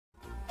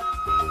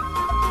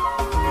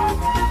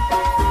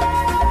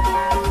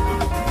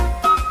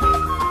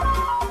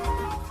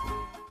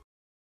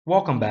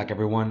Welcome back,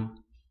 everyone.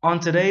 On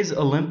today's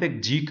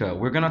Olympic Dica,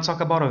 we're going to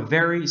talk about a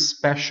very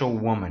special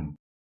woman.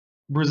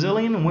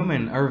 Brazilian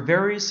women are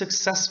very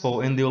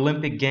successful in the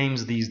Olympic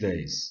Games these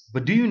days.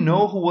 But do you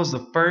know who was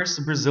the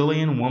first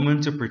Brazilian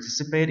woman to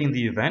participate in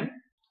the event?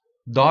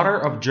 Daughter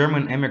of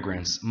German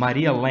immigrants,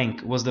 Maria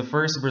Lenk was the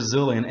first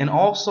Brazilian and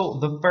also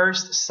the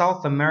first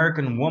South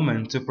American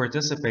woman to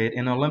participate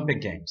in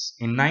Olympic Games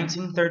in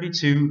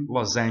 1932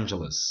 Los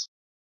Angeles.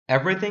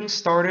 Everything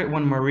started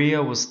when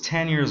Maria was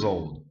 10 years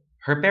old.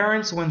 Her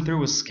parents went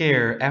through a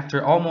scare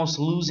after almost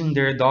losing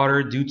their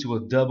daughter due to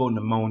a double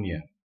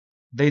pneumonia.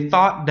 They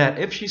thought that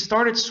if she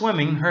started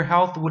swimming, her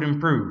health would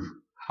improve.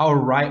 How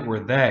right were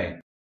they?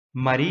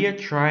 Maria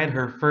tried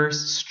her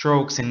first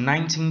strokes in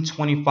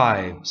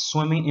 1925,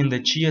 swimming in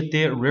the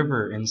Tietê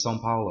River in São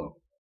Paulo.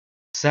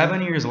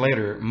 7 years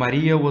later,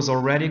 Maria was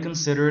already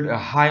considered a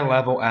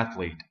high-level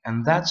athlete,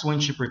 and that's when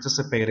she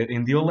participated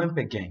in the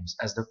Olympic Games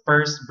as the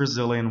first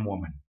Brazilian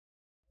woman.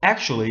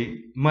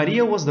 Actually,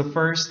 Maria was the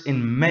first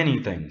in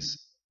many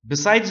things.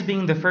 Besides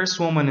being the first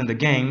woman in the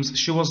Games,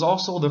 she was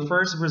also the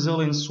first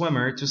Brazilian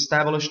swimmer to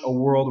establish a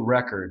world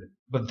record.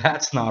 But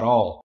that's not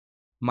all.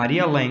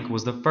 Maria Lenk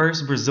was the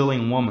first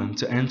Brazilian woman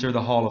to enter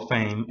the Hall of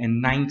Fame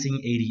in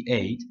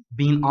 1988,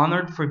 being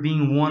honored for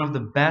being one of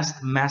the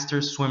best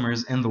master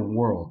swimmers in the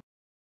world.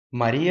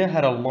 Maria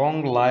had a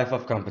long life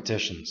of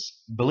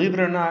competitions. Believe it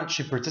or not,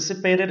 she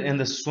participated in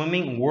the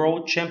Swimming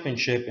World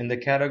Championship in the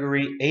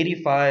category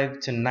 85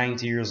 to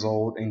 90 years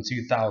old in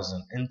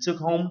 2000 and took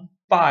home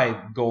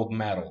 5 gold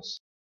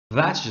medals.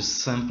 That's just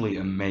simply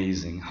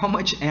amazing. How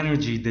much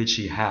energy did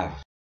she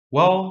have?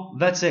 Well,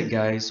 that's it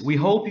guys. We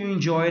hope you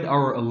enjoyed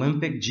our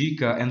Olympic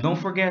Dica and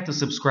don't forget to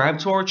subscribe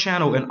to our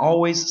channel and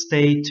always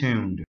stay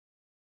tuned.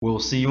 We'll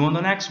see you on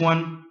the next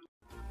one.